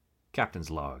Captain's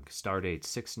Log, Stardate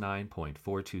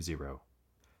 69.420.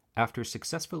 After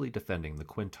successfully defending the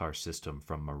Quintar system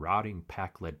from marauding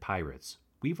pack-led pirates,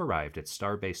 we've arrived at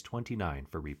Starbase 29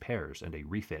 for repairs and a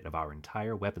refit of our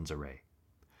entire weapons array.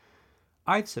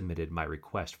 I've submitted my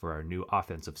request for our new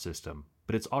offensive system,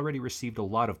 but it's already received a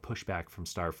lot of pushback from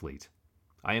Starfleet.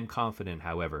 I am confident,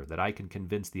 however, that I can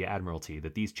convince the Admiralty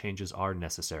that these changes are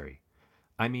necessary.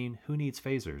 I mean, who needs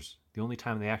phasers? The only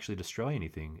time they actually destroy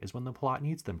anything is when the plot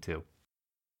needs them to.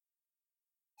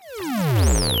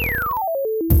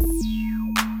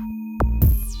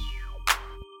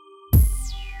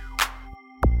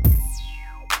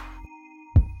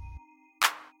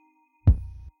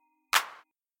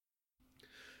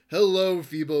 Hello,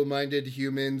 feeble-minded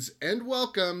humans, and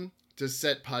welcome to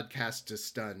Set Podcast to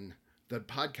Stun, the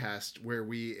podcast where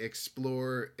we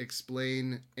explore,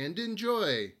 explain, and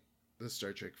enjoy the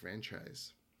Star Trek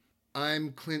franchise.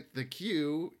 I'm Clint the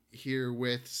Q, here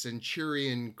with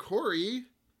Centurion Corey.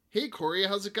 Hey, Corey,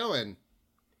 how's it going?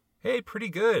 Hey, pretty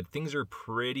good. Things are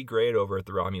pretty great over at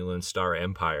the Romulan Star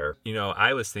Empire. You know,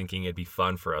 I was thinking it'd be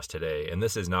fun for us today, and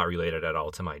this is not related at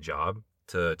all to my job,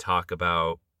 to talk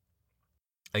about,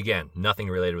 again, nothing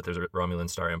related with the Romulan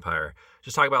Star Empire.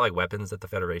 Just talk about, like, weapons that the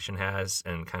Federation has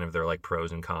and kind of their, like,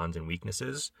 pros and cons and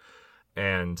weaknesses.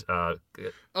 And,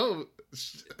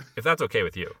 if that's okay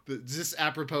with you. Just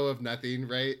apropos of nothing,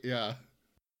 right? Yeah.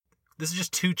 This is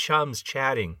just two chums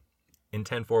chatting in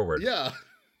 10 forward. Yeah.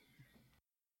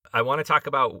 I want to talk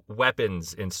about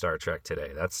weapons in Star Trek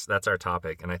today. That's our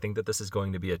topic, and I think that this is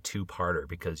going to be a two-parter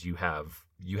because you have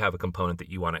a component that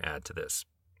you want to add to this.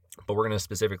 But we're going to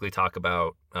specifically talk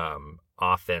about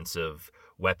offensive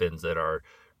weapons that are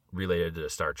related to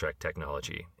Star Trek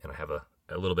technology, and I have a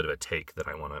little bit of a take that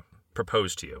I want to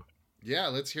propose to you. Yeah,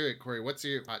 let's hear it, Corey. What's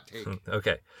your hot take?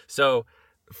 Okay, so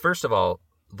first of all,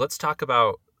 let's talk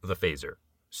about the phaser.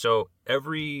 So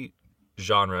every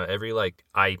genre, every like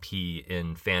IP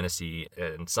in fantasy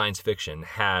and science fiction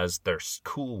has their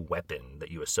cool weapon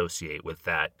that you associate with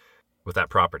that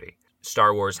property.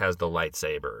 Star Wars has the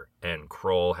lightsaber, and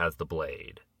Kroll has the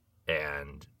blade,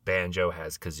 and Banjo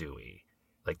has Kazooie.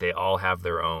 Like, they all have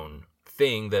their own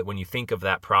thing that when you think of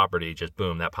that property, just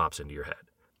boom, that pops into your head.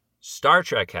 Star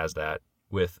Trek has that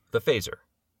with the phaser.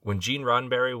 When Gene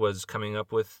Roddenberry was coming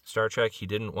up with Star Trek, he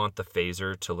didn't want the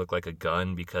phaser to look like a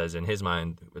gun because in his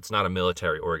mind, it's not a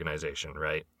military organization,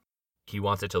 right? He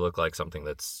wants it to look like something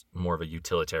that's more of a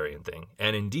utilitarian thing.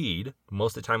 And indeed,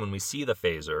 most of the time when we see the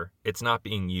phaser, it's not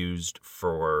being used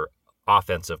for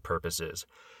offensive purposes.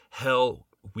 Hell,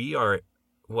 we are,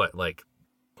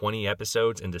 20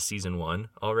 episodes into season 1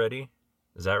 already?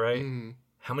 Is that right? Mm-hmm.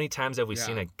 How many times have we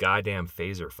seen a goddamn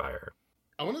phaser fire?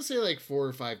 I want to say like 4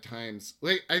 or 5 times.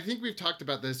 Like, I think we've talked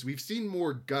about this. We've seen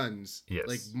more guns. Yes.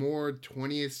 Like more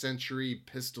 20th century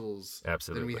pistols.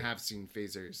 Absolutely. Than we have seen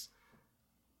phasers.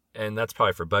 And that's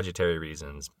probably for budgetary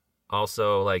reasons.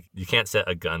 Also, like, you can't set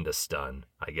a gun to stun,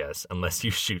 I guess, unless you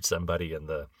shoot somebody in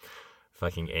the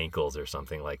fucking ankles or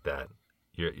something like that.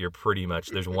 You're pretty much,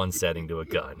 there's one setting to a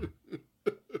gun.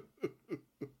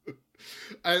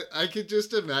 I could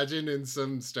just imagine in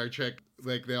some Star Trek,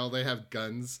 like, they have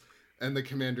guns, and the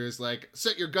commander is like,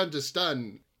 set your gun to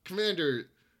stun. Commander,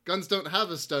 guns don't have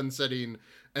a stun setting.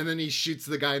 And then he shoots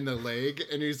the guy in the leg,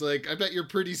 and he's like, I bet you're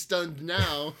pretty stunned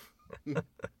now.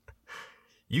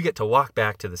 You get to walk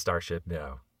back to the starship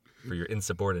now for your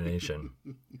insubordination.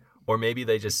 Or maybe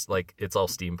they just, like, it's all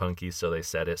steampunky, so they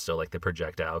set it so, like, the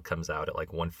projectile comes out at,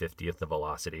 like, 1/50th the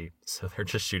velocity. So they're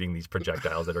just shooting these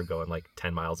projectiles that are going, like,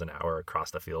 10 miles an hour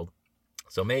across the field.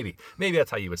 So maybe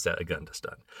that's how you would set a gun to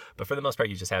stun. But for the most part,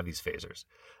 you just have these phasers.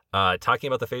 Talking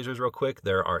about the phasers real quick,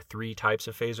 there are 3 types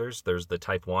of phasers. There's the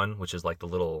Type 1, which is, like, the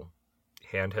little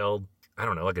handheld, I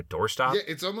don't know, like a doorstop. Yeah,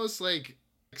 it's almost like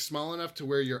small enough to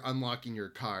where you're unlocking your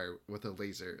car with a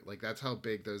laser. Like, that's how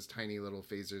big those tiny little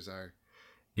phasers are.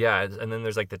 Yeah, and then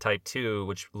there's like the Type 2,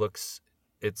 which looks,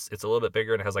 it's a little bit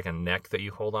bigger and it has like a neck that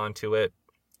you hold on to it.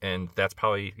 And that's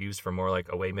probably used for more like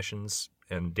away missions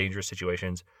and dangerous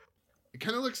situations. It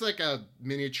kind of looks like a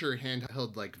miniature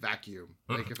handheld like vacuum.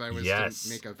 Like if I was to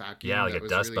make a vacuum like that a was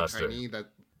dust really buster.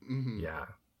 tiny. Yeah.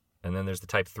 And then there's the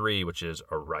Type 3, which is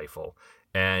a rifle.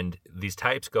 And these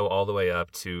types go all the way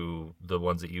up to the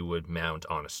ones that you would mount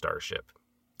on a starship.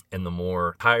 And the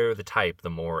more higher the type, the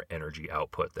more energy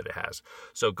output that it has.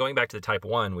 So going back to the Type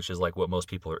 1, which is like what most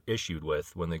people are issued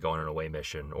with when they go on an away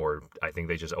mission, or I think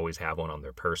they just always have one on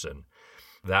their person,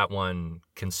 that one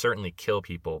can certainly kill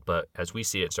people, but as we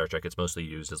see it in Star Trek, it's mostly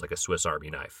used as like a Swiss Army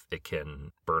knife. It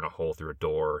can burn a hole through a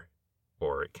door,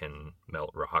 or it can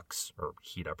melt rocks or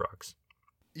heat up rocks.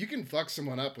 You can fuck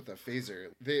someone up with a phaser.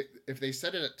 If they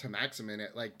set it to maximum,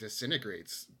 it like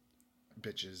disintegrates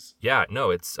bitches. Yeah,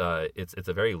 no, it's a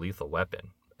very lethal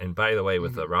weapon. And by the way,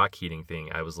 with the Mm-hmm. rock heating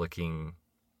thing, I was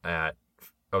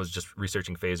just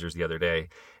researching phasers the other day,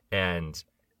 and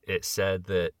it said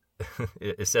that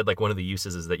it said like one of the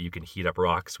uses is that you can heat up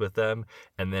rocks with them,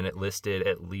 and then it listed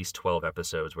at least 12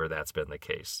 episodes where that's been the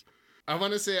case. I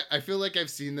want to say I feel like I've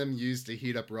seen them used to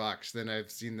heat up rocks than I've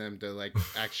seen them to like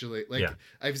actually like Yeah.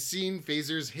 I've seen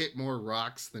phasers hit more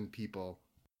rocks than people.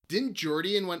 Didn't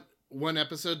Jordy in one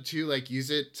episode too like use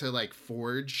it to like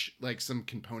forge like some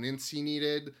components he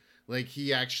needed? Like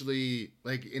he actually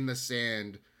like in the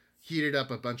sand heated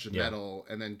up a bunch of Yeah. metal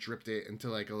and then dripped it into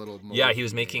like a little mold. Yeah, he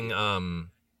was making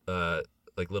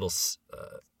like little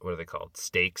what are they called?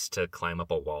 Stakes to climb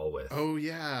up a wall with. Oh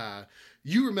yeah.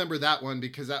 You remember that one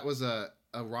because that was a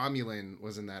Romulan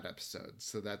was in that episode.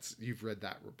 So you've read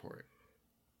that report.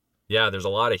 Yeah, there's a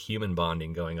lot of human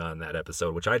bonding going on in that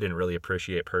episode, which I didn't really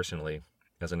appreciate personally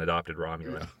as an adopted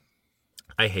Romulan. Yeah.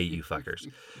 I hate you fuckers.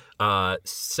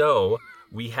 So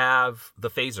we have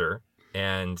the phaser,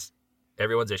 and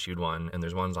everyone's issued one, and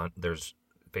there's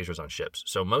phasers on ships.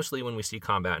 So mostly when we see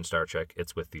combat in Star Trek,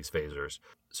 it's with these phasers.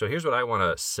 So here's what I want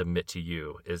to submit to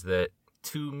you is that,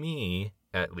 to me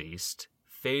at least,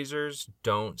 phasers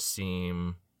don't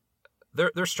seem...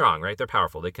 They're strong, right? They're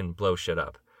powerful. They can blow shit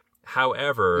up.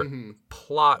 However, Mhm.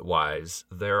 plot-wise,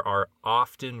 there are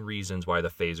often reasons why the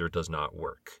phaser does not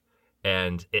work.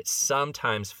 And it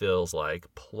sometimes feels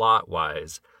like,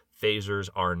 plot-wise, phasers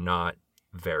are not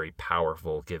very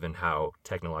powerful given how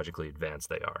technologically advanced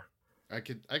they are. I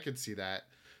could see that.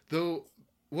 Though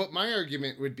what my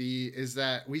argument would be is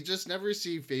that we just never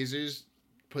see phasers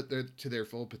put to their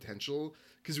full potential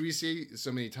because we see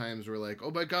so many times we're like,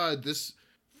 "Oh my god, this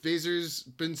phaser's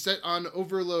been set on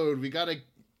overload. We got to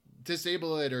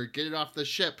disable it or get it off the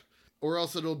ship or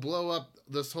else it'll blow up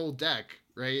this whole deck,"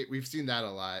 right? We've seen that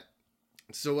a lot.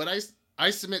 So what I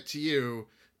submit to you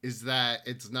is that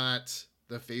it's not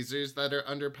the phasers that are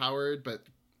underpowered, but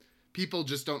people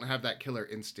just don't have that killer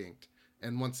instinct.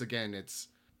 And once again, it's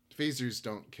phasers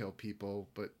don't kill people,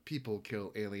 but people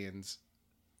kill aliens.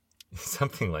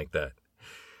 Something like that.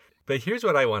 But here's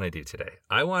what I want to do today.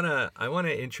 I want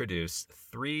to introduce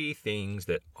 3 things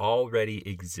that already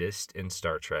exist in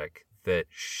Star Trek that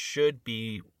should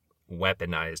be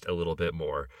weaponized a little bit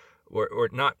more, or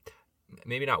not,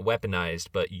 maybe not weaponized,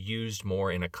 but used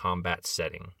more in a combat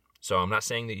setting. So I'm not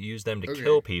saying that you use them to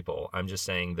kill people. I'm just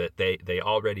saying that they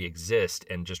already exist,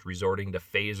 and just resorting to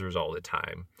phasers all the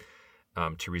time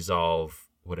to resolve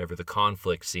whatever the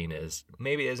conflict scene is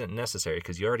maybe isn't necessary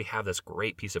because you already have this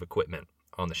great piece of equipment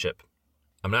on the ship.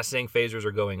 I'm not saying phasers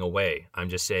are going away. I'm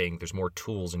just saying there's more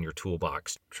tools in your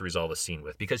toolbox to resolve a scene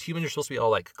with, because humans are supposed to be all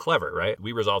like clever, right?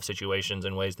 We resolve situations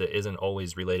in ways that isn't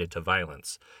always related to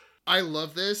violence. I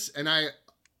love this, and I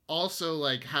also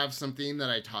like have something that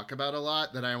I talk about a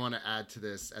lot that I want to add to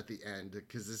this at the end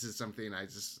because this is something I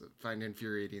just find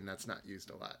infuriating that's not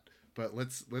used a lot. But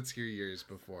let's hear yours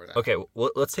before that. Okay, well,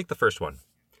 let's take the first one.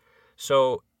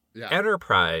 So Yeah.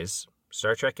 Enterprise,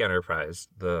 Star Trek Enterprise,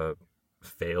 the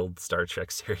failed Star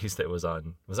Trek series that was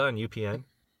on UPN?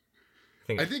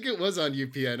 I think it was on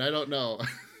UPN. I don't know.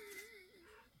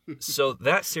 So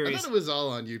that I series, thought it was all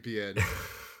on UPN.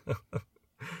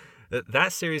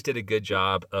 that series did a good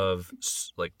job of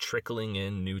like trickling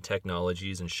in new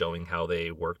technologies and showing how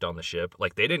they worked on the ship.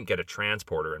 Like they didn't get a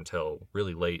transporter until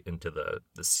really late into the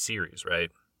series,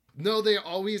 right? No, they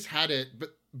always had it, but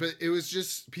it was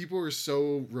just people were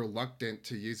so reluctant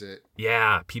to use it.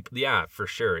 Yeah, people. Yeah, for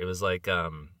sure. It was like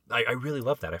I really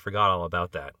love that. I forgot all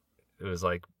about that. It was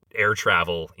like air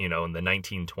travel, in the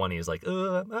 1920s. Like,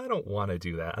 I don't want to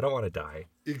do that. I don't want to die.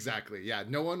 Exactly. Yeah.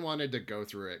 No one wanted to go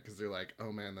through it because they're like,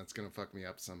 oh man, that's going to fuck me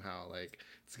up somehow. Like,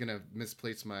 it's going to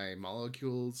misplace my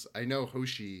molecules. I know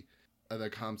Hoshi, the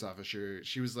comms officer,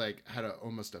 she was like, had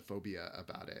almost a phobia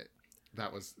about it.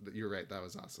 You're right. That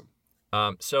was awesome.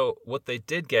 So what they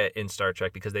did get in Star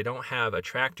Trek, because they don't have a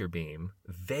tractor beam,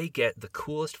 they get the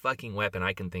coolest fucking weapon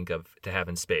I can think of to have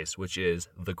in space, which is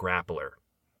the grappler.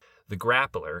 The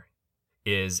grappler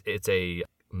it's a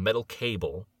metal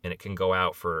cable, and it can go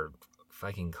out for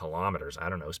fucking kilometers. I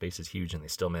don't know. Space is huge, and they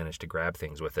still manage to grab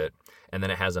things with it. And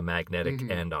then it has a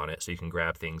magnetic end on it, so you can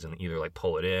grab things and either like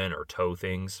pull it in or tow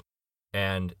things.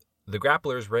 And the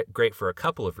grappler is great for a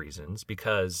couple of reasons,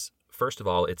 because first of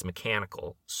all, it's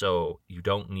mechanical, so you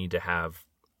don't need to have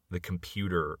the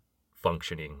computer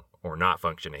functioning or not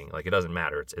functioning. Like, it doesn't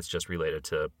matter. It's just related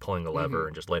to pulling a lever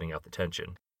and just letting out the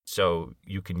tension. So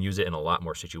you can use it in a lot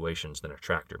more situations than a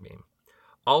tractor beam.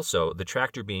 Also, the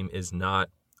tractor beam is not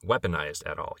weaponized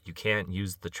at all. You can't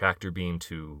use the tractor beam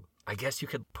to, I guess you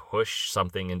could push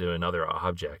something into another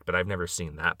object, but I've never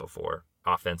seen that before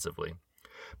offensively.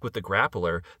 With the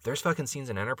grappler, there's fucking scenes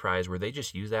in Enterprise where they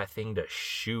just use that thing to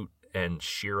shoot and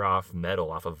shear off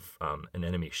metal off of an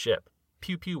enemy ship.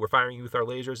 Pew pew, we're firing you with our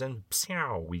lasers, and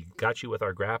pshow, we got you with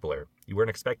our grappler. You weren't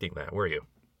expecting that, were you?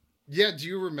 Yeah, do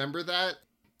you remember that?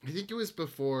 I think it was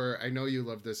before, I know you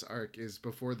love this arc, is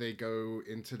before they go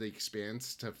into the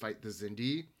Expanse to fight the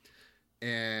Xindi,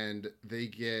 and they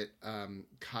get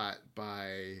caught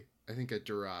by, I think, a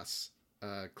Duras,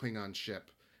 Klingon ship,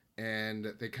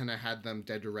 and they kind of had them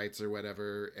dead to rights or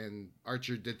whatever, and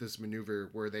Archer did this maneuver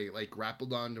where they, like,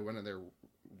 grappled onto one of their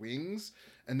wings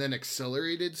and then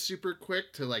accelerated super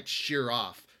quick to, like, shear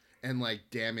off and, like,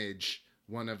 damage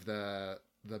one of the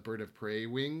bird of prey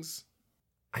wings.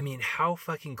 I mean, how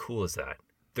fucking cool is that?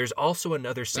 There's also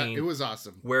another scene. It was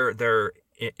awesome. Where they're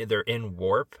in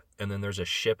warp, and then there's a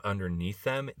ship underneath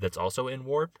them that's also in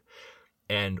warp.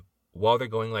 And while they're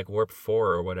going like warp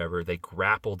 4 or whatever, they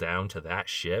grapple down to that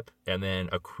ship, and then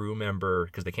a crew member,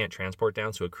 because they can't transport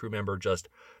down, so a crew member just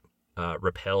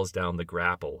rappels down the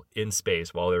grapple in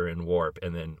space while they're in warp,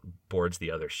 and then boards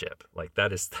the other ship. Like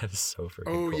that is so freaking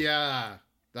cool. Oh yeah,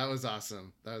 that was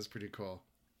awesome. That was pretty cool.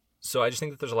 So I just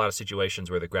think that there's a lot of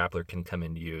situations where the grappler can come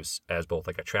into use as both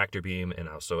like a tractor beam and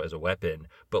also as a weapon.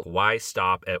 But why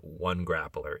stop at one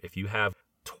grappler? If you have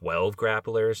 12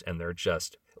 grapplers and they're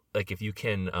just like, if you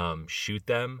can shoot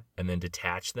them and then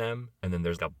detach them, and then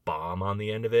there's a bomb on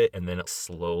the end of it, and then it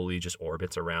slowly just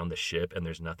orbits around the ship, and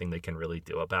there's nothing they can really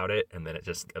do about it, and then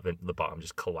the bomb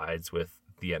just collides with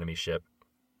the enemy ship.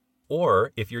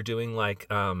 Or if you're doing like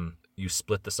you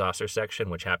split the saucer section,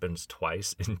 which happens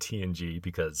twice in TNG,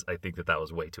 because I think that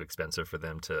was way too expensive for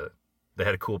them to. They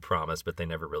had a cool promise, but they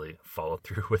never really followed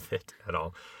through with it at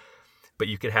all. But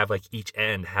you could have like each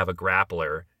end have a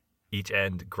grappler, each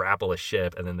end grapple a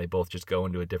ship, and then they both just go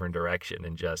into a different direction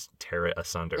and just tear it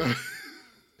asunder.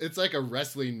 It's like a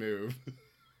wrestling move.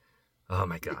 Oh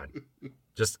my god!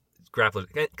 Just grapple,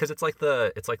 because it's like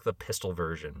the pistol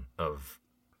version of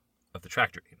the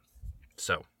tractor beam.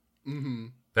 So. Mm-hmm.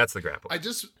 That's the grapple.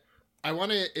 I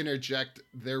want to interject.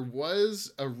 There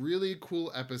was a really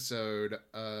cool episode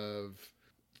of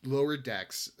Lower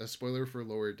Decks, a spoiler for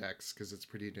Lower Decks because it's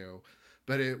pretty new,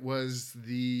 but it was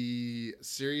the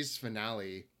series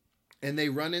finale, and they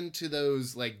run into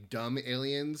those like dumb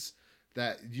aliens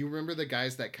that, you remember the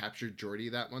guys that captured Geordi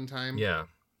that one time? Yeah.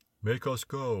 Make us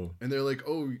go. And they're like,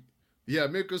 oh yeah,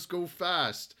 make us go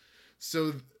fast.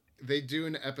 So they do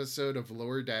an episode of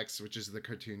Lower Decks, which is the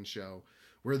cartoon show,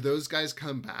 where those guys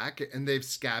come back and they've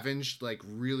scavenged like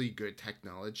really good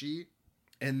technology,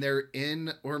 and they're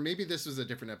in, or maybe this was a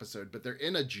different episode, but they're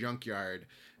in a junkyard,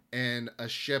 and a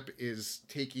ship is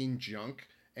taking junk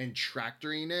and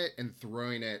tractoring it and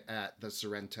throwing it at the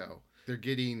Sorrento. They're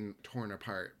getting torn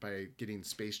apart by getting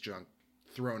space junk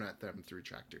thrown at them through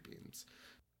tractor beams.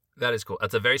 That is cool.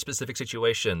 That's a very specific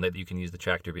situation that you can use the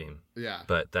tractor beam. Yeah.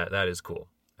 But that is cool.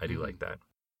 I do like that.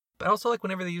 But also, like,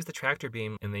 whenever they use the tractor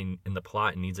beam and they in the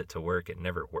plot needs it to work, it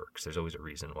never works. There's always a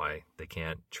reason why they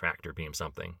can't tractor beam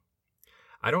something.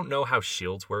 I don't know how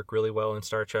shields work really well in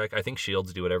Star Trek. I think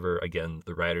shields do whatever, again,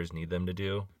 the writers need them to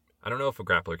do. I don't know if a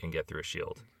grappler can get through a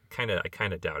shield. I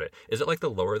kind of doubt it. Is it like the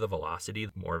lower the velocity,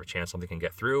 more of a chance something can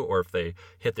get through? Or if they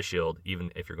hit the shield,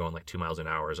 even if you're going like 2 miles an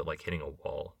hour, is it like hitting a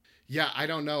wall? Yeah, I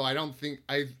don't know. I don't think...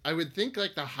 I would think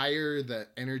like the higher the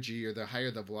energy or the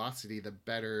higher the velocity, the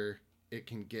better it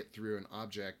can get through an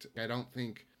object. I don't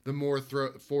think the more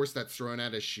force that's thrown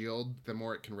at a shield, the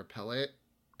more it can repel it.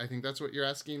 I think that's what you're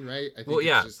asking, right? I think well,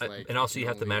 yeah. It's just like, and also you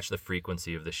have to match the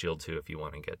frequency of the shield too if you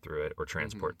want to get through it or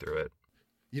transport through it.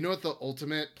 You know what the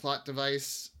ultimate plot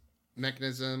device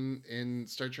mechanism in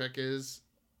Star Trek is?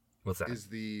 What's that? Is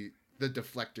the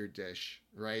deflector dish,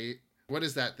 right? What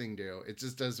does that thing do? It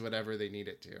just does whatever they need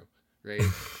it to,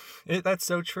 right? That's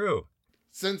so true.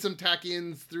 Send some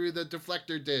tachyons through the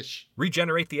deflector dish.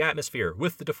 Regenerate the atmosphere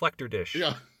with the deflector dish.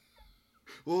 Yeah.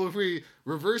 Well, if we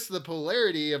reverse the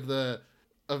polarity of the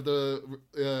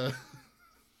I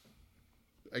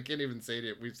can't even say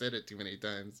it. We've said it too many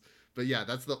times. But yeah,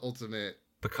 that's the ultimate.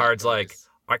 Picard's like,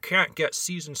 I can't get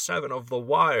season 7 of The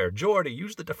Wire. Geordi,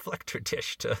 use the deflector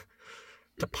dish to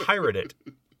pirate it.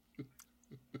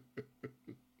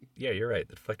 Yeah, you're right.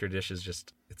 The deflector dish is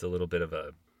just, it's a little bit of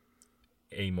a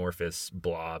amorphous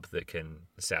blob that can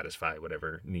satisfy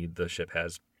whatever need the ship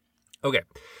has. Okay,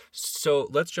 so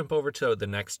let's jump over to the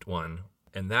next one,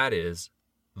 and that is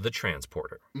the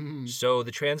transporter. Mm-hmm. So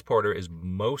the transporter is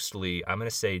mostly, I'm going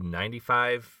to say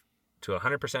 95 to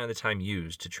 100% of the time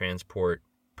used to transport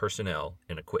personnel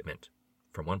and equipment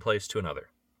from one place to another.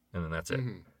 and then that's it.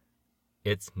 Mm-hmm.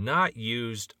 It's not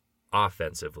used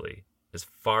offensively, as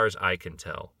far as I can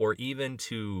tell, or even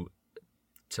to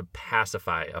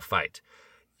pacify a fight.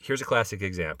 Here's a classic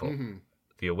example. Mm-hmm.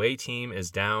 The away team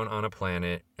is down on a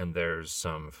planet, and there's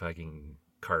some fucking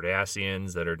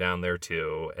Cardassians that are down there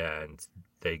too, and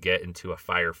they get into a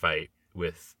firefight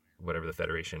with whatever the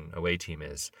Federation away team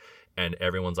is, and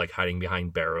everyone's like hiding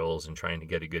behind barrels and trying to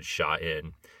get a good shot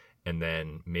in, and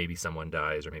then maybe someone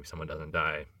dies or maybe someone doesn't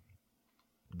die.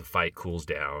 The fight cools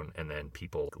down, and then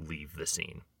people leave the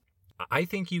scene. I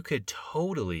think you could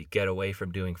totally get away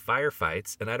from doing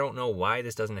firefights, and I don't know why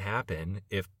this doesn't happen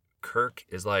if Kirk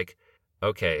is like,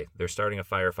 okay, they're starting a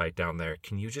firefight down there.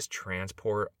 Can you just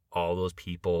transport all those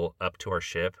people up to our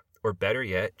ship? Or better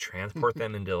yet, transport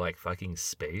them into like fucking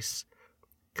space?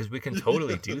 Because we can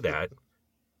totally do that.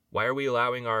 Why are we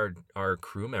allowing our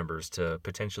crew members to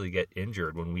potentially get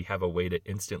injured when we have a way to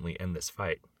instantly end this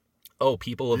fight? Oh,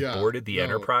 people have boarded the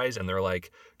Enterprise and they're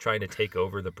like trying to take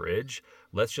over the bridge.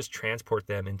 Let's just transport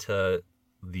them into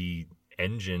the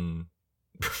engine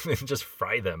and just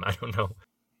fry them. I don't know.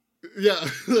 Yeah,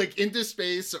 like into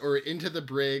space or into the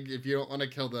brig if you don't want to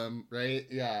kill them, right?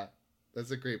 Yeah,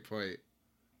 that's a great point.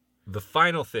 The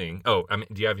final thing... Oh, I mean,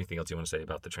 do you have anything else you want to say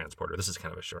about the transporter? This is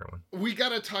kind of a short one. We got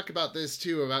to talk about this,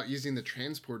 too, about using the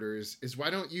transporters, is why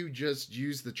don't you just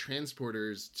use the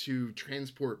transporters to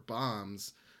transport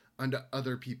bombs onto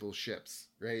other people's ships,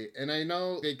 right? And I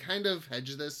know they kind of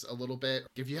hedge this a little bit.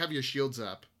 If you have your shields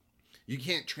up, you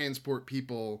can't transport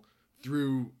people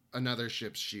through another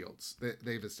ship's shields.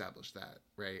 They've established that,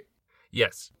 right?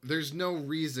 Yes. There's no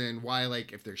reason why,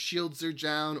 like, if their shields are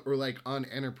down or, like, on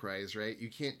Enterprise, right? You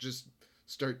can't just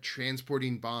start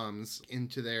transporting bombs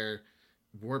into their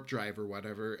warp drive or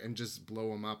whatever and just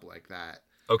blow them up like that.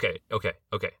 Okay.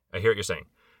 I hear what you're saying.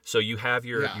 So you have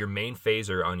your main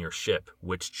phaser on your ship,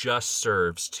 which just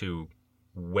serves to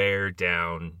wear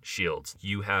down shields.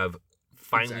 You have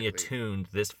finally attuned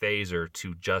this phaser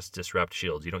to just disrupt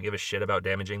shields. You don't give a shit about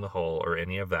damaging the hull or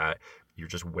any of that. You're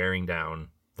just wearing down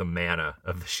the mana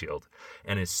of the shield.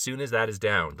 And as soon as that is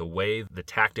down, the way the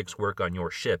tactics work on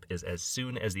your ship is as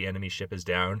soon as the enemy ship is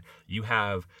down, you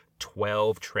have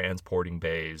 12 transporting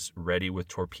bays ready with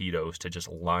torpedoes to just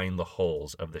line the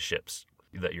hulls of the ships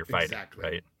that you're fighting,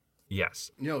 right?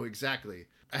 Yes. No, exactly.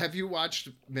 Have you watched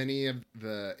many of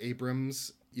the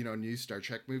Abrams, new Star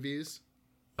Trek movies?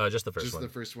 Just the first one. Just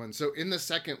the first one. So in the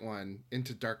second one,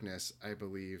 Into Darkness, I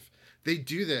believe, they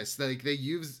do this. Like they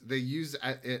use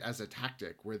it as a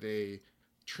tactic where they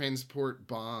transport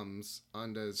bombs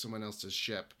onto someone else's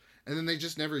ship, and then they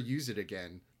just never use it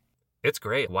again. It's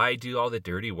great. Why do all the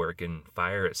dirty work and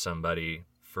fire at somebody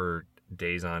for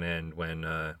days on end when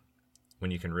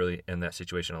you can really end that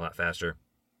situation a lot faster?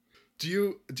 Do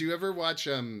you ever watch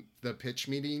the pitch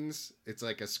meetings? It's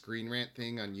like a Screen Rant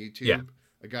thing on YouTube. Yeah.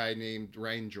 A guy named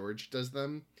Ryan George does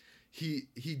them. He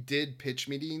did pitch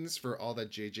meetings for all the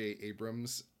J.J.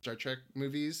 Abrams Star Trek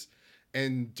movies.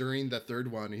 And during the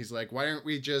third one, he's like, why aren't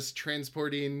we just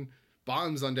transporting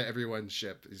bombs onto everyone's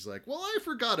ship? He's like, well, I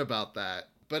forgot about that.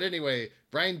 But anyway,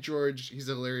 Ryan George, he's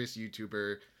a hilarious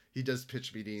YouTuber. He does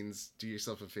pitch meetings. Do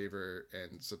yourself a favor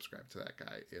and subscribe to that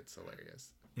guy. It's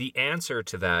hilarious. The answer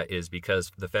to that is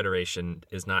because the Federation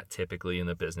is not typically in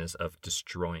the business of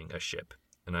destroying a ship.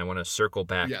 And I want to circle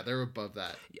back. Yeah, they're above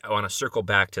that. I want to circle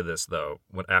back to this, though,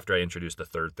 after I introduce the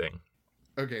third thing.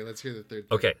 Okay, let's hear the third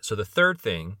thing. Okay, so the third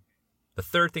thing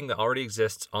that already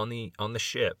exists on the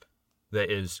ship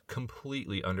that is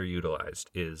completely underutilized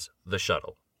is the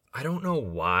shuttle. I don't know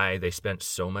why they spent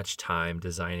so much time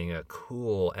designing a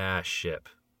cool-ass ship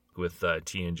with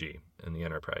TNG and the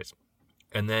Enterprise.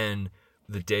 And then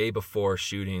the day before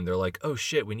shooting, they're like, oh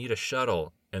shit, we need a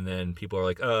shuttle. And then people are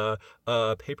like,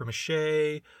 paper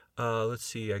mache. Let's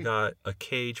see, I got a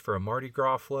cage for a Mardi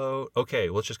Gras float. Okay,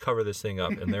 let's just cover this thing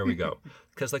up, and there we go.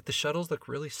 Because like the shuttles look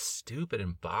really stupid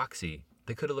and boxy.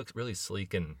 They could have looked really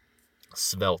sleek and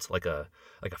svelte, like a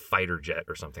fighter jet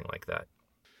or something like that.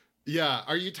 Yeah,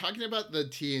 are you talking about the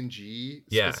TNG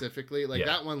specifically? Yeah.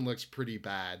 That one looks pretty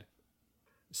bad.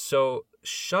 So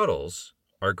shuttles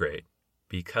are great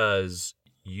because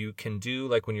you can do,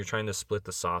 like when you're trying to split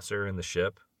the saucer in the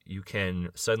ship, you can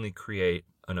suddenly create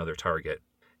another target.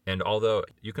 And although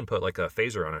you can put like a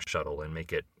phaser on a shuttle and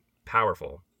make it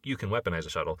powerful, you can weaponize a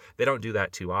shuttle. They don't do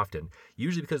that too often,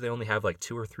 usually because they only have like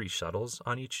 2 or 3 shuttles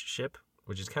on each ship,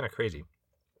 which is kind of crazy.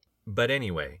 But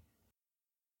anyway,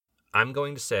 I'm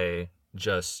going to say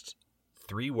just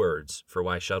 3 words for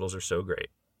why shuttles are so great.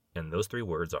 And those 3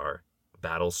 words are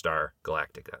Battlestar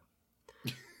Galactica.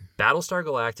 Battlestar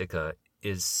Galactica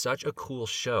is such a cool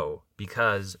show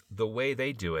because the way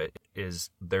they do it is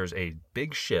there's a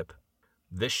big ship.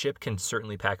 This ship can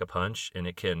certainly pack a punch and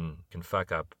it can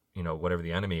fuck up, whatever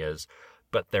the enemy is.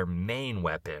 But their main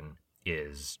weapon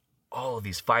is all of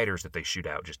these fighters that they shoot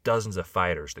out, just dozens of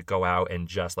fighters that go out and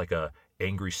just like a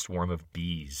angry swarm of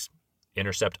bees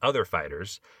intercept other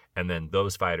fighters. And then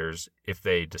those fighters, if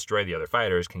they destroy the other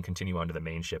fighters, can continue onto the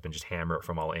main ship and just hammer it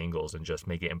from all angles and just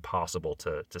make it impossible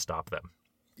to stop them.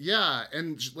 Yeah,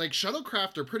 and like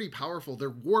shuttlecraft are pretty powerful. They're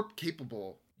warp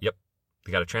capable. Yep.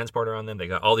 They got a transporter on them. They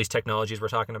got all these technologies we're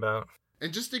talking about.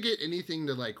 And just to get anything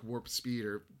to like warp speed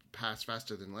or pass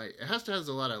faster than light, it has to has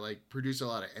a lot of like produce a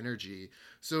lot of energy.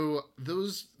 So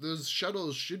those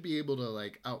shuttles should be able to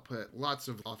like output lots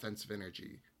of offensive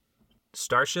energy.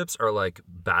 Starships are like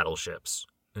battleships,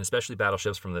 and especially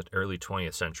battleships from the early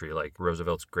 20th century, like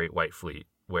Roosevelt's Great White Fleet,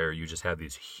 where you just have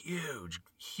these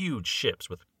huge ships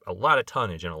with a lot of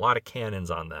tonnage and a lot of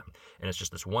cannons on them. And it's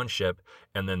just this one ship,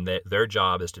 and then their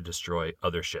job is to destroy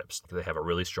other ships. They have a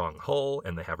really strong hull,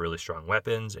 and they have really strong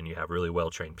weapons, and you have really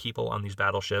well-trained people on these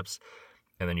battleships.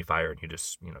 And then you fire, and you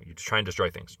just try and destroy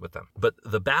things with them. But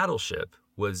the battleship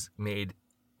was made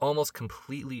almost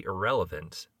completely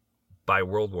irrelevant by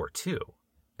World War II.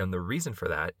 And the reason for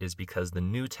that is because the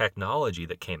new technology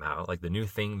that came out, like the new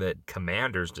thing that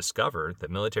commanders discovered, that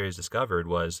militaries discovered,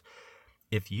 was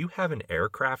if you have an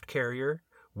aircraft carrier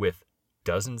with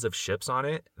dozens of ships on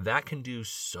it, that can do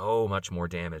so much more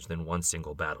damage than one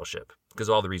single battleship. Because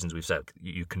of all the reasons we've said,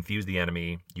 you confuse the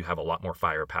enemy, you have a lot more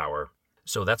firepower.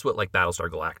 So that's what like Battlestar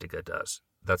Galactica does.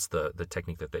 That's the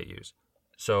technique that they use.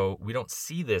 So we don't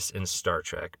see this in Star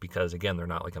Trek because, again, they're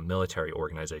not like a military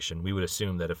organization. We would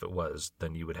assume that if it was,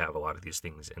 then you would have a lot of these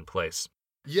things in place.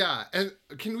 Yeah, and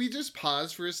can we just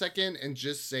pause for a second and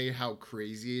just say how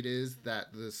crazy it is that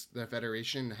the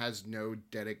Federation has no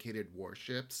dedicated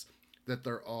warships, that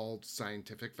they're all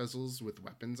scientific vessels with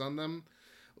weapons on them?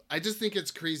 I just think it's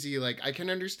crazy. Like, I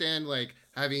can understand, like,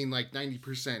 having, like,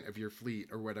 90% of your fleet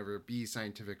or whatever be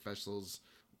scientific vessels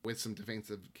with some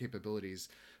defensive capabilities,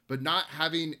 but not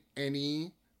having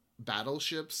any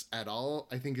battleships at all,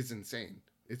 I think is insane.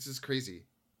 It's just crazy.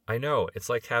 I know. It's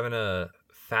like having a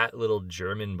fat little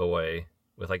German boy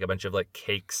with like a bunch of like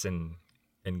cakes and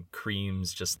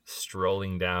creams just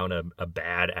strolling down a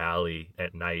bad alley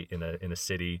at night in a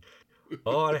city.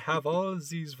 Oh, I have all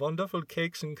these wonderful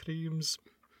cakes and creams.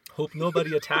 Hope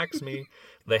nobody attacks me.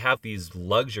 They have these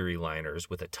luxury liners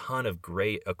with a ton of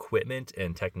great equipment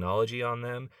and technology on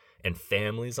them and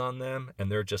families on them. And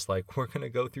they're just like, we're going to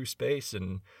go through space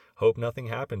and hope nothing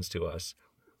happens to us.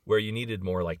 Where you needed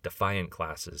more like Defiant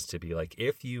classes to be like,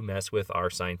 if you mess with our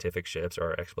scientific ships or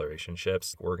our exploration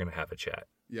ships, we're going to have a chat.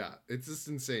 Yeah, it's just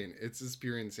insane. It's just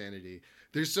pure insanity.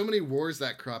 There's so many wars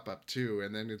that crop up too.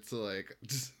 And then it's like,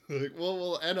 well,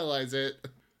 we'll analyze it.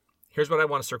 Here's what I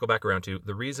want to circle back around to.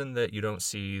 The reason that you don't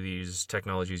see these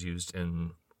technologies used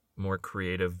in more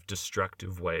creative,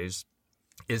 destructive ways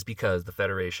is because the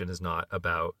Federation is not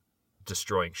about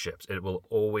destroying ships. It will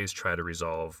always try to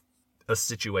resolve a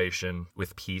situation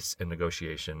with peace and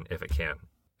negotiation if it can,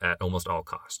 at almost all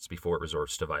costs, before it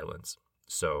resorts to violence.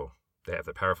 So they have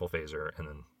the powerful phaser, and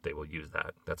then they will use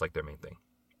that. That's like their main thing.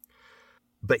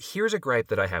 But here's a gripe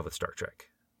that I have with Star Trek.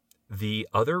 The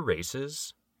other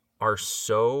races are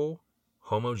so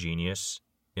homogeneous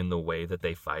in the way that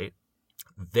they fight.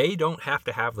 They don't have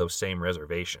to have those same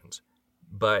reservations.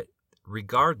 But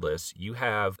regardless, you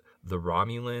have the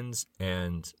Romulans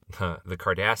and the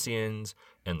Cardassians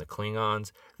and the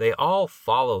Klingons. They all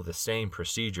follow the same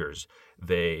procedures.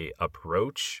 They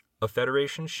approach a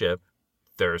Federation ship.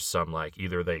 There's some like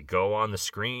either they go on the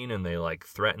screen and they like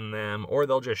threaten them, or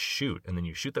they'll just shoot. And then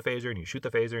you shoot the phaser and you shoot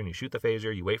the phaser and you shoot the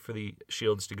phaser. You wait for the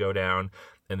shields to go down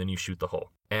and then you shoot the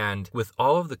hull. And with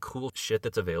all of the cool shit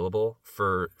that's available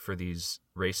for these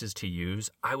races to use,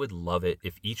 I would love it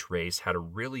if each race had a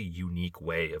really unique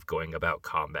way of going about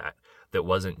combat that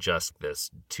wasn't just this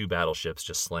two battleships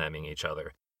just slamming each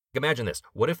other. Imagine this.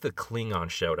 What if the Klingons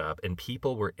showed up and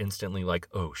people were instantly like,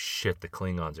 oh shit, the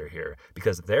Klingons are here?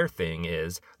 Because their thing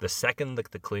is the second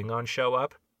that the Klingons show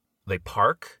up, they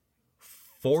park,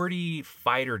 40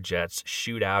 fighter jets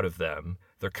shoot out of them.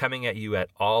 They're coming at you at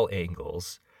all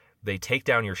angles. They take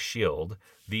down your shield.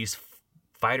 These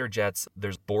fighter jets,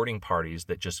 there's boarding parties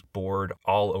that just board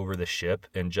all over the ship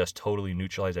and just totally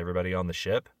neutralize everybody on the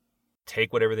ship.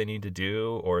 Take whatever they need to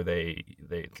do, or they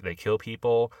kill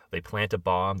people, they plant a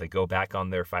bomb, they go back on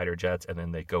their fighter jets, and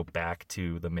then they go back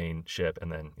to the main ship,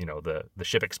 and then, the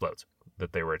ship explodes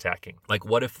that they were attacking. Like,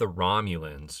 what if the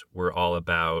Romulans were all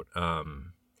about,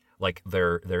 like,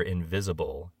 they're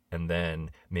invisible, and then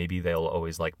maybe they'll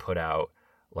always, like, put out,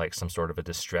 like some sort of a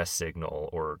distress signal,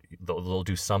 or they'll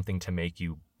do something to make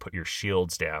you put your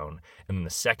shields down. And then the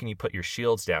second you put your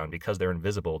shields down, because they're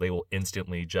invisible, they will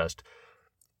instantly just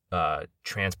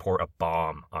transport a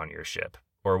bomb on your ship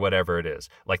or whatever it is.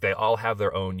 Like, they all have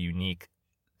their own unique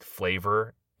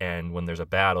flavor. And when there's a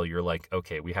battle, you're like,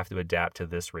 okay, we have to adapt to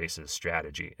this race's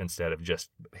strategy instead of just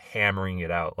hammering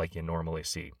it out like you normally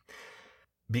see.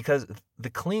 Because the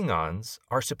Klingons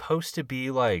are supposed to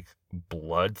be like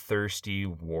bloodthirsty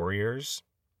warriors.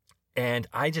 And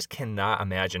I just cannot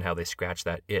imagine how they scratch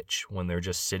that itch when they're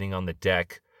just sitting on the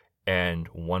deck and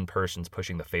one person's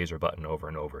pushing the phaser button over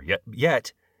and over.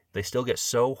 Yet they still get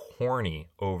so horny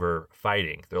over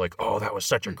fighting. They're like, oh, that was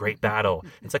such a great battle.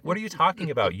 It's like, what are you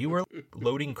talking about? You were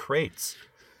loading crates.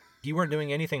 You weren't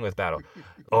doing anything with battle.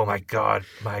 Oh my God,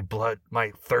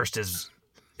 my thirst is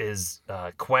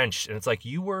quenched. And it's like,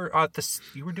 you were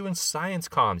doing science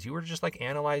comms. You were just like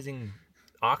analyzing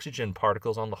oxygen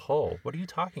particles on the hull. What are you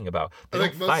talking about?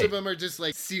 Like, most of them are just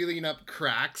like sealing up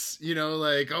cracks,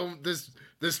 like, oh, this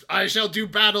I shall do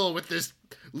battle with this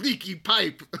leaky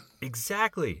pipe.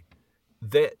 Exactly.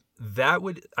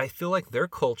 I feel like their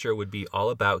culture would be all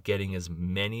about getting as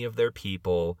many of their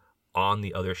people on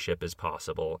the other ship as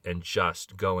possible and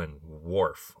just go and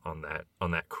wharf on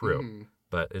that crew. Mm-hmm.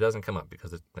 But it doesn't come up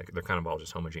because they're kind of all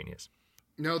just homogeneous.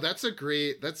 No, that's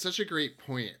such a great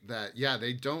point that, yeah,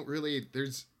 they don't really,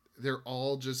 they're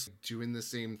all just doing the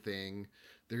same thing.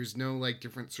 There's no like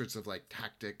different sorts of like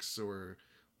tactics or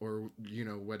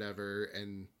whatever.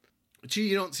 And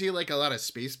you don't see like a lot of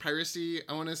space piracy.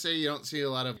 I want to say you don't see a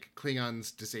lot of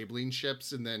Klingons disabling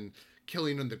ships and then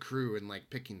killing the crew and like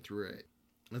picking through it.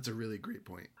 That's a really great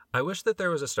point. I wish that there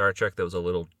was a Star Trek that was a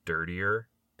little dirtier.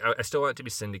 I still want it to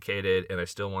be syndicated, and I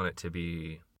still want it to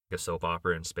be a soap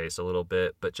opera in space a little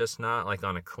bit, but just not like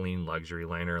on a clean luxury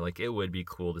liner. Like, it would be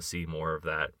cool to see more of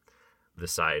that, the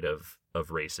side of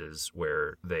races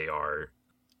where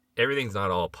everything's not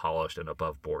all polished and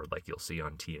above board like you'll see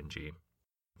on TNG.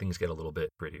 Things get a little bit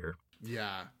prettier.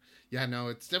 Yeah, no,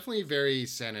 it's definitely very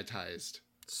sanitized.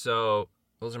 So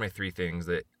those are my 3 things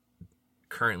that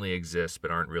currently exist but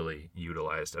aren't really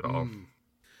utilized at all.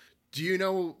 Do you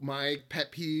know my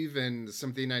pet peeve and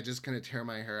something I just kind of tear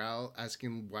my hair out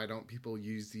asking why don't people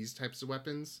use these types of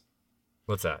weapons?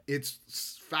 What's that?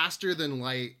 It's faster than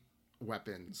light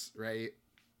weapons, right?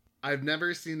 I've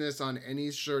never seen this on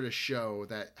any sort of show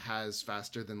that has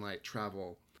faster than light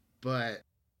travel. But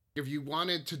if you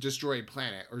wanted to destroy a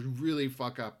planet or really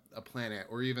fuck up a planet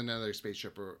or even another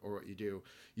spaceship or what you do,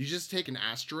 you just take an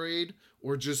asteroid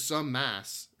or just some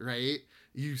mass, right?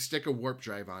 You stick a warp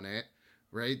drive on it.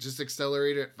 Right? Just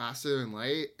accelerate it faster than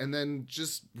light and then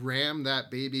just ram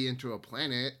that baby into a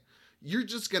planet. You're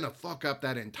just going to fuck up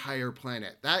that entire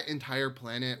planet. That entire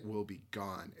planet will be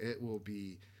gone. It will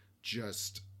be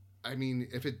just,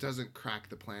 if it doesn't crack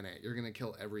the planet, you're going to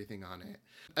kill everything on it.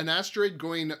 An asteroid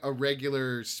going a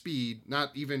regular speed,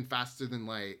 not even faster than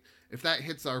light, if that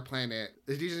hits our planet,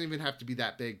 it doesn't even have to be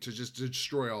that big to just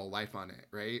destroy all life on it,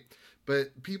 right?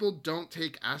 But people don't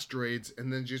take asteroids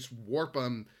and then just warp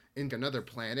them into another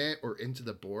planet or into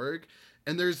the Borg,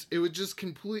 and it would just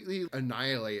completely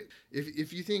annihilate.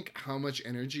 If you think how much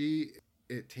energy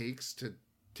it takes to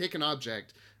take an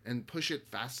object and push it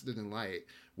faster than light,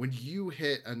 when you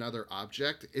hit another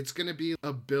object, it's going to be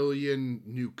 1 billion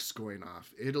nukes going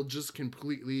off. It'll just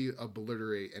completely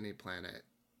obliterate any planet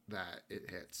that it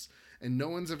hits. And no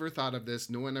one's ever thought of this.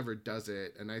 No one ever does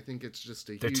it. And I think it's just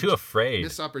They're too afraid.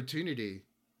 Missed opportunity.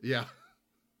 Yeah.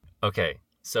 Okay.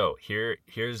 So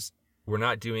here's we're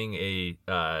not doing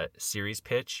a series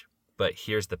pitch, but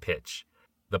here's the pitch.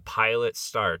 The pilot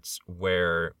starts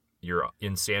where you're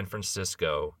in San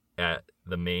Francisco at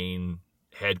the main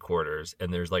headquarters,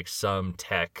 and there's like some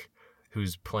tech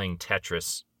who's playing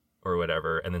Tetris or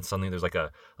whatever, and then suddenly there's like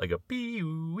a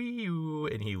bee-oo,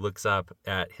 and he looks up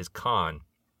at his con,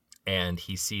 and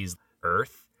he sees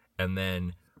Earth, and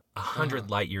then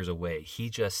 100 light years away, he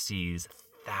just sees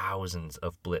thousands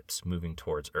of blips moving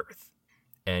towards Earth.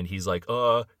 And he's like,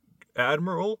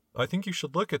 Admiral, I think you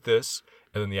should look at this.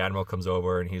 And then the Admiral comes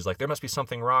over and he's like, there must be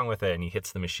something wrong with it. And he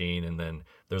hits the machine, and then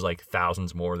there's like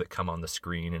thousands more that come on the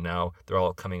screen, and now they're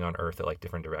all coming on Earth at like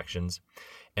different directions.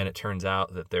 And it turns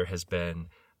out that there has been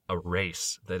a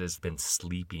race that has been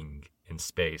sleeping in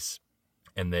space,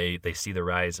 and they see the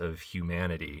rise of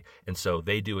humanity. And so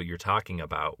they do what you're talking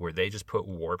about, where they just put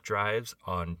warp drives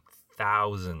on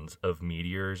thousands of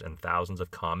meteors and thousands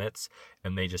of comets,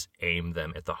 and they just aim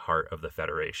them at the heart of the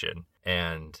Federation.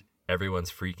 And everyone's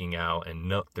freaking out,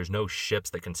 and there's no ships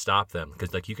that can stop them,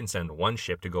 because like you can send one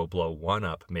ship to go blow one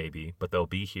up maybe, but they'll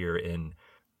be here in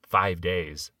 5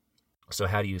 days. So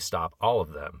how do you stop all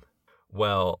of them?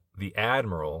 Well, the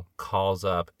Admiral calls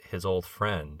up his old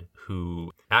friend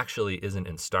who actually isn't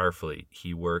in Starfleet.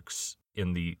 He works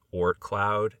in the Oort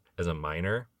cloud as a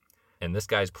miner. And this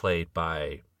guy's played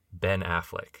by Ben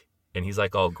Affleck. And he's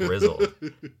like all grizzled.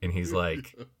 And he's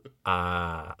like,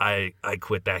 I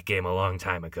quit that game a long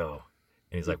time ago.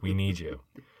 And he's like, we need you.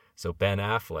 So Ben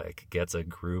Affleck gets a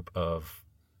group of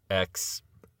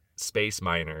ex-space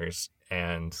miners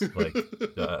and like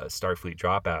Starfleet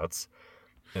dropouts.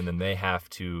 And then they have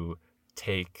to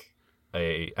take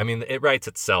it writes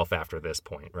itself after this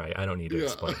point, right? I don't need to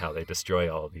explain how they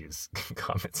destroy all of these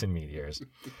comets and meteors.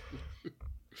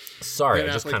 Sorry, I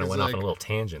just kind of went off on a little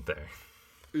tangent there.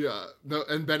 Yeah, no,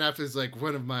 and Ben Affleck is like,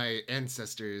 one of my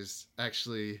ancestors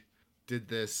actually did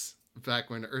this back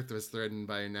when Earth was threatened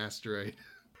by an asteroid.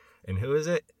 And who is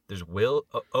it? There's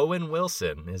Owen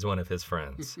Wilson is one of his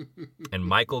friends. And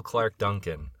Michael Clark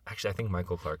Duncan. Actually, I think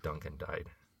Michael Clark Duncan died.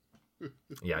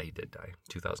 Yeah, he did die.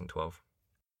 2012.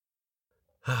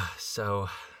 So,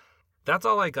 that's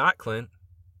all I got, Clint.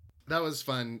 That was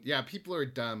fun. Yeah, people are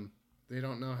dumb. They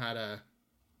don't know how to...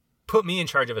 Put me in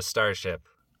charge of a starship.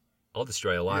 I'll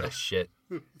destroy a lot of shit.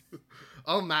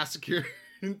 I'll massacre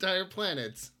entire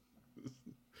planets.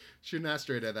 Shoot an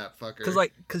asteroid at that fucker.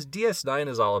 Because DS9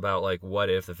 is all about, like, what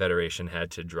if the Federation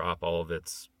had to drop all of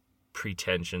its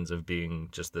pretensions of being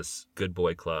just this good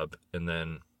boy club and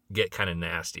then get kind of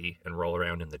nasty and roll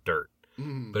around in the dirt.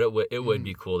 Mm. But it would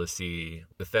be cool to see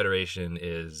the Federation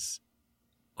is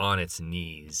on its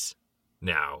knees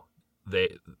now.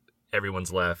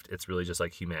 Everyone's left. It's really just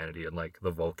like humanity and like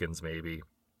the Vulcans maybe.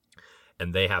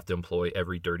 And they have to employ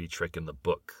every dirty trick in the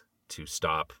book to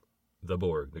stop the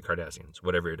Borg, the Cardassians,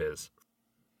 whatever it is,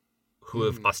 who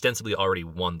have ostensibly already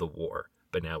won the war.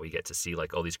 But now we get to see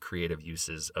like all these creative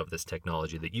uses of this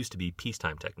technology that used to be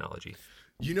peacetime technology.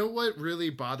 You know what really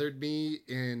bothered me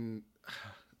in...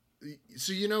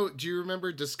 So, do you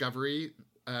remember Discovery?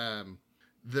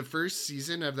 The first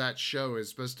season of that show is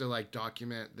supposed to like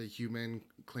document the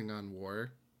human-Klingon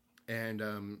war. And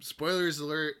spoilers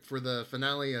alert for the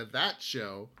finale of that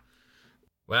show.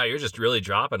 Wow, you're just really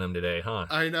dropping them today, huh?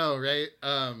 I know, right?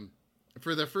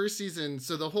 For the first season,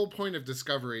 so the whole point of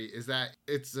Discovery is that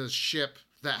it's a ship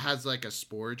that has like a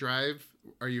spore drive.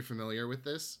 Are you familiar with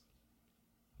this?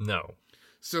 No.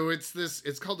 So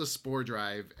it's called a spore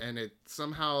drive, and it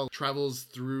somehow travels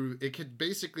through, it could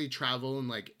basically travel in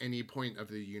like any point of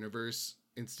the universe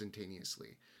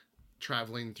instantaneously,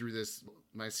 traveling through this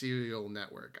mycelial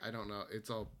network. I don't know. It's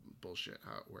all bullshit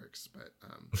how it works,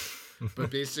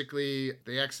 but basically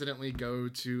they accidentally go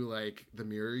to like the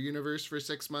mirror universe for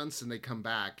 6 months and they come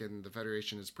back and the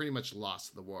Federation has pretty much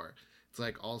lost the war. It's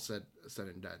like all said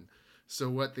and done. So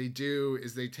what they do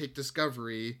is they take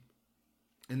Discovery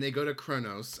and they go to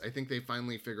Kronos. I think they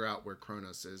finally figure out where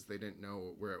Kronos is. They didn't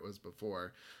know where it was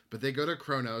before. But they go to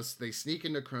Kronos, they sneak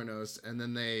into Kronos, and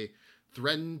then they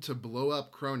threaten to blow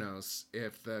up Kronos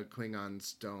if the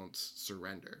Klingons don't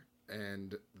surrender.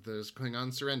 And those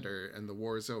Klingons surrender, and the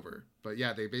war is over. But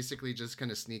yeah, they basically just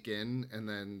kind of sneak in and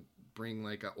then bring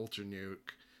like a ultra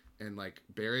nuke and like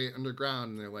bury it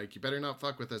underground. And they're like, you better not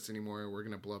fuck with us anymore. We're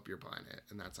going to blow up your planet.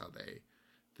 And that's how they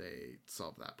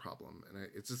solve that problem. And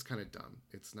it's just kind of dumb.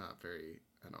 It's not very,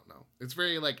 I don't know. It's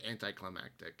very like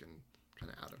anticlimactic and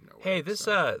kind of out of nowhere. Hey,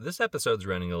 this episode's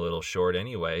running a little short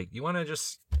anyway. You want to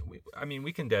just,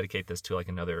 we can dedicate this to like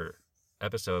another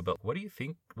episode, but what do you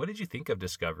think? What did you think of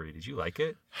Discovery? Did you like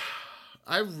it?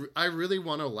 I really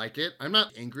want to like it. I'm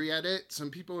not angry at it.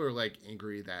 Some people are like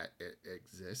angry that it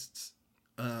exists.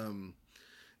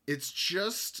 It's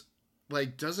just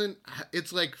like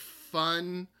it's like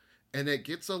fun. And it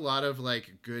gets a lot of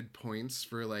like good points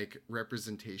for like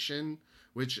representation,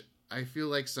 which I feel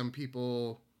like some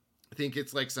people think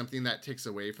it's like something that takes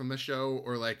away from the show,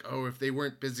 or like, oh, if they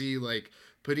weren't busy like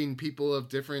putting people of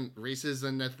different races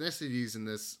and ethnicities in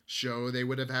this show, they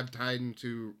would have had time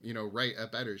to, write a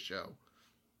better show.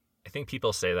 I think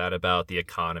people say that about the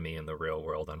economy in the real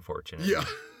world, unfortunately. Yeah.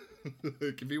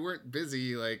 Like, if you weren't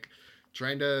busy like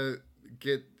trying to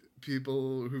get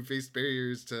people who face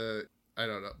barriers to, I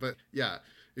don't know, but yeah,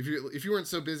 if you weren't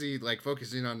so busy like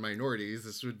focusing on minorities,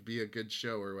 this would be a good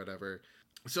show or whatever.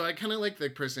 So I kind of like the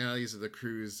personalities of the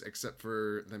crews, except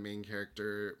for the main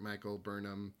character, Michael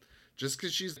Burnham, just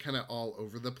because she's kind of all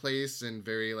over the place and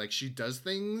very like, she does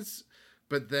things,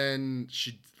 but then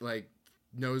she like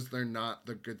knows they're not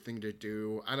the good thing to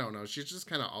do. I don't know. She's just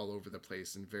kind of all over the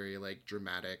place and very like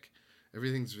dramatic.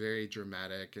 Everything's very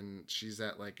dramatic, and she's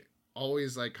at like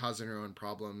always like causing her own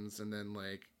problems and then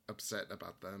like upset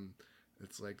about them.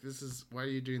 It's like, why are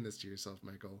you doing this to yourself,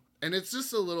 Michael? And it's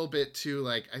just a little bit too,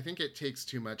 like, I think it takes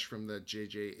too much from the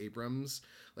J.J. Abrams.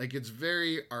 Like, it's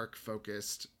very arc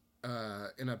focused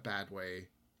in a bad way.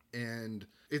 And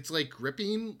it's like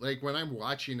gripping. Like, when I'm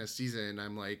watching a season,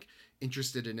 I'm like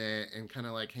interested in it and kind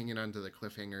of like hanging on to the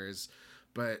cliffhangers.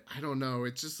 But I don't know.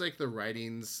 It's just like the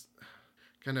writing's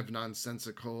kind of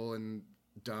nonsensical and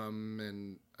dumb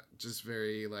and just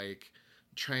very like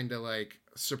trying to like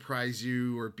surprise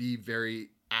you or be very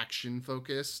action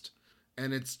focused,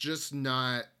 and it's just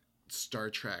not Star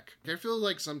Trek. I feel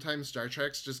like sometimes Star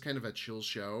Trek's just kind of a chill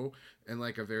show and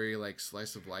like a very like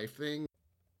slice of life thing.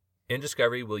 In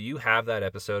Discovery, will you have that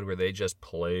episode where they just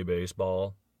play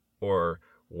baseball or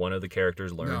one of the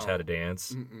characters learns how to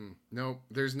dance? No,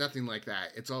 there's nothing like that.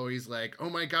 It's always like, oh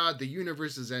my god, the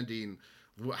universe is ending.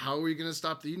 How are we going to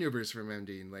stop the universe from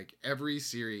ending? Like every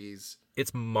series.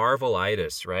 It's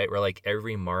Marvelitis, right? Where like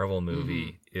every Marvel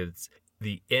movie, it's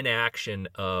the inaction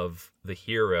of the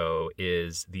hero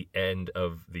is the end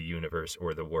of the universe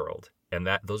or the world. And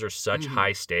that those are such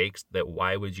high stakes that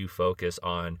why would you focus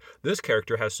on this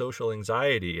character has social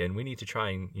anxiety and we need to try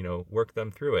and, work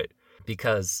them through it?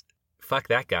 Because fuck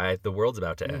that guy, the world's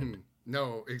about to end.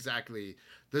 No, exactly.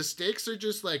 The stakes are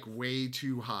just like way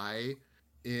too high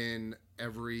in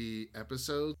every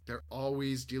episode. They're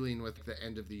always dealing with the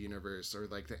end of the universe or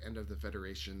like the end of the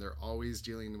Federation. They're always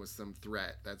dealing with some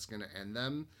threat that's going to end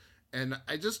them. And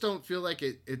I just don't feel like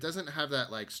it doesn't have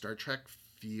that like Star Trek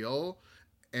feel.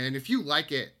 And if you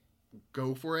like it,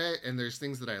 go for it. And there's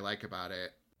things that I like about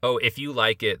it. Oh, if you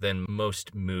like it, then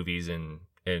most movies and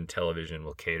television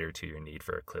will cater to your need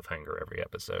for a cliffhanger every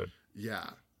episode. Yeah.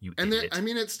 And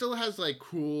it still has like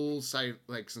cool some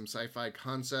sci-fi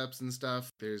concepts and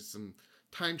stuff. There's some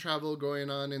time travel going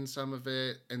on in some of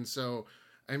it. And so,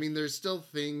 there's still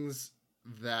things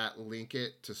that link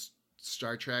it to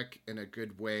Star Trek in a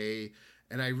good way.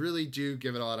 And I really do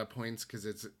give it a lot of points because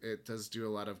it does do a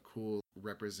lot of cool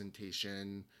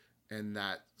representation and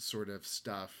that sort of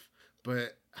stuff.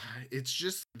 But it's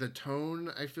just the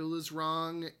tone I feel is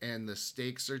wrong and the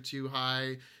stakes are too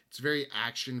high. It's very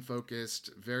action focused,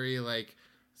 very like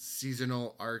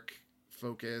seasonal arc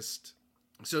focused.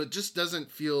 So it just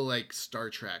doesn't feel like Star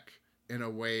Trek in a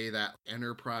way that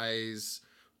Enterprise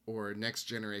or Next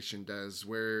Generation does,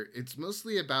 where it's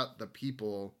mostly about the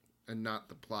people and not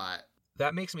the plot.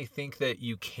 That makes me think that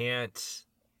you can't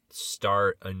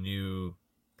start a new...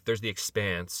 There's The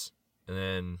Expanse, and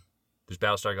then there's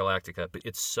Battlestar Galactica, but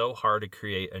it's so hard to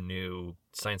create a new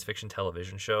science fiction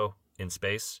television show in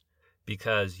space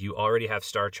because you already have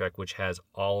Star Trek, which has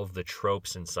all of the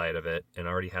tropes inside of it and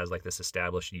already has like this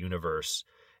established universe.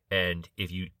 And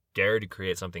if you dare to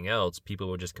create something else, people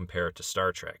will just compare it to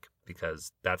Star Trek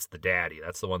because that's the daddy.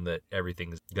 That's the one that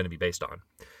everything's going to be based on.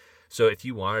 So if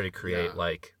you wanted to create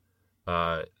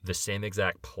the same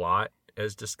exact plot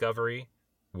as Discovery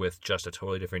with just a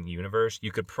totally different universe,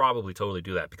 you could probably totally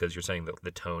do that because you're saying that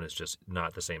the tone is just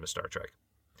not the same as Star Trek.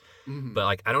 But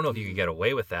like, I don't know if you could get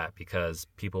away with that because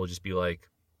people will just be like,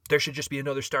 there should just be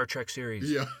another Star Trek series.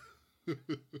 Yeah.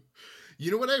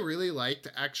 You know what I really liked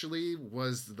actually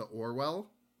was the Orwell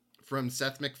from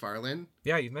Seth MacFarlane.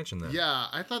 Yeah, you mentioned that. Yeah,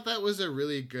 I thought that was a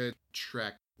really good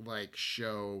Trek like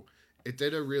show. It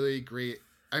did a really great...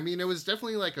 it was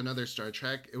definitely like another Star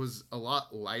Trek. It was a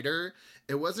lot lighter.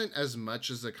 It wasn't as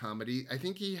much as a comedy. I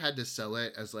think he had to sell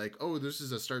it as like, oh, this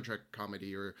is a Star Trek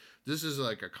comedy or this is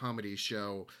like a comedy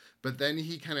show. But then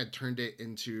he kind of turned it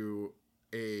into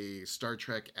a Star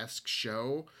Trek-esque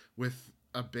show with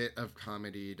a bit of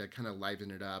comedy to kind of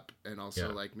liven it up and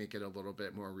also like make it a little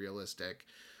bit more realistic.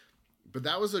 But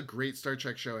that was a great Star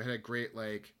Trek show. It had a great,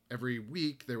 like, every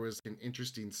week there was an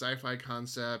interesting sci-fi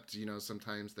concept.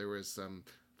 Sometimes there was some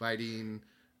fighting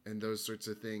and those sorts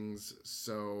of things.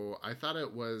 So I thought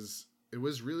it was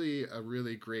really a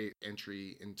really great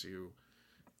entry into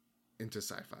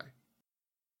sci-fi.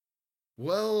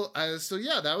 Well,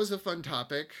 that was a fun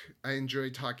topic. I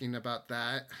enjoyed talking about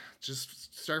that.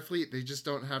 Just Starfleet, they just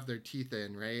don't have their teeth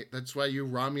in, right? That's why you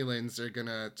Romulans are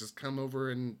gonna just come over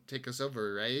and take us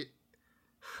over, right?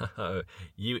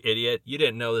 You idiot. You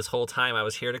didn't know this whole time I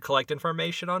was here to collect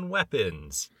information on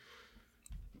weapons.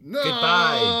 No!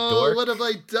 Goodbye, dork. What have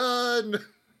I done?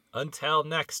 Until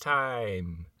next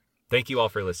time. Thank you all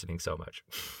for listening so much.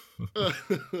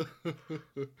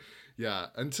 Yeah,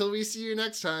 until we see you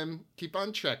next time, keep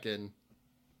on trekking.